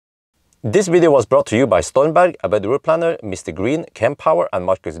This video was brought to you by Stormberg, a better route planner, MisterGreen, Kempower and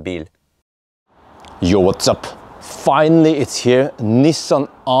Marcus Bil. Yo, what's up? Finally it's here, Nissan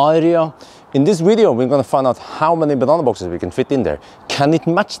Ariya. In this video we're gonna find out how many banana boxes we can fit in there. Can it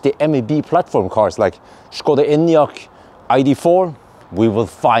match the MEB platform cars like Skoda Enyaq, ID4? We will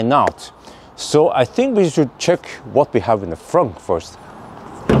find out. So I think we should check what we have in the front first.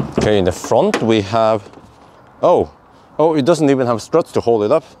 Okay, in the front we have, oh, it doesn't even have struts to hold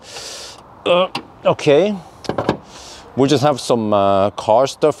it up. Okay, we just have some car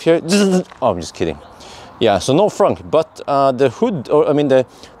stuff here. Oh, I'm just kidding. Yeah, so no front, but the hood, or I mean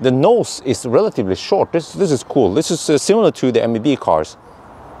the nose is relatively short. This is cool. This is similar to the MEB cars.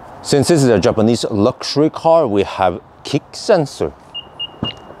 Since this is a Japanese luxury car, we have kick sensor.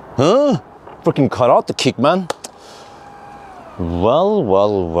 Huh? Freaking karate kick, man.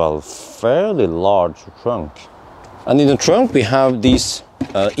 Well, fairly large trunk. And in the trunk we have these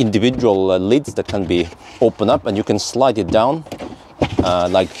individual lids that can be opened up, and you can slide it down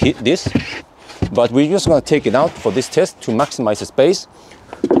like this. But we're just going to take it out for this test to maximize the space.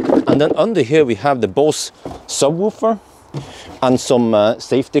 And then under here we have the Bose subwoofer and some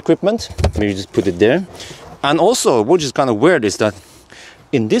safety equipment. Maybe just put it there. And also, which is kind of weird, is that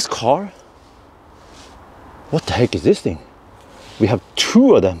in this car, what the heck is this thing? We have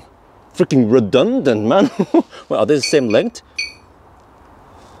two of them. Freaking redundant, man. Well, are they the same length?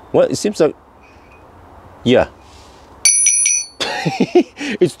 Well, it seems like, yeah.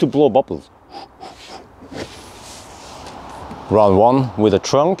 It's to blow bubbles. Round one with a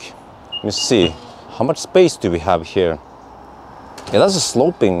trunk. Let me see, how much space do we have here? Yeah, that's a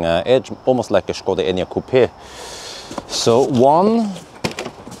sloping edge, almost like a Skoda Enyaq coupe. So 1,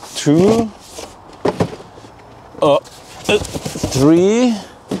 2, 3,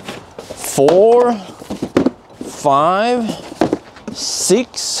 4, 5,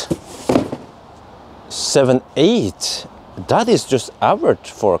 6, 7, 8. That is just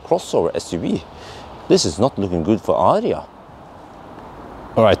average for a crossover SUV. This is not looking good for Ariya.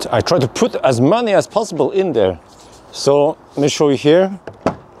 All right, I try to put as many as possible in there. So let me show you here.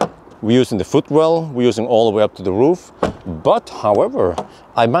 We're using the footwell, we're using all the way up to the roof. But however,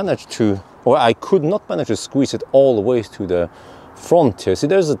 I could not manage to squeeze it all the way to the front here. See,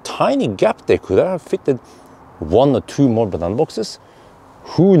 there's a tiny gap there. Could I have fitted 1 or 2 more banana boxes?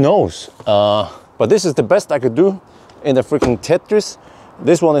 Who knows? But this is the best I could do in the freaking Tetris.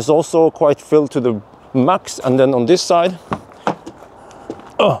 This one is also quite filled to the max. And then on this side,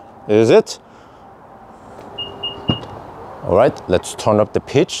 is it. All right, let's turn up the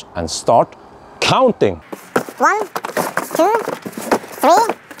pitch and start counting. 1, 2,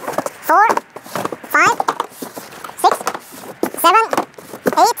 3, 4, 5, 6, 7,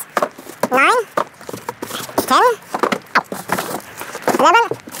 8, 9, 10, 11,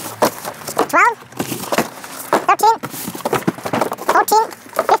 12, 13, 14,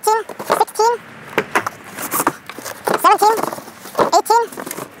 15, 16, 17, 18,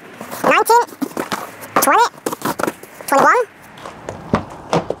 19, 20, 21,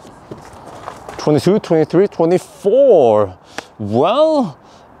 22, 23, 24. Well,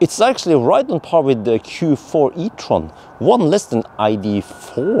 it's actually right on par with the Q4 e-tron. One less than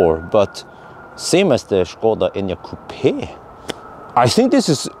ID4, but same as the Skoda Enyaq coupe. I think this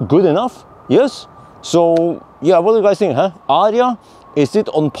is good enough, yes? So, yeah, what do you guys think, huh? Ariya, is it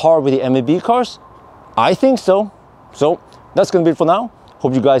on par with the MEB cars? I think so. So, that's gonna be it for now.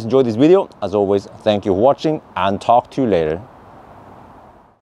 Hope you guys enjoyed this video. As always, thank you for watching and talk to you later.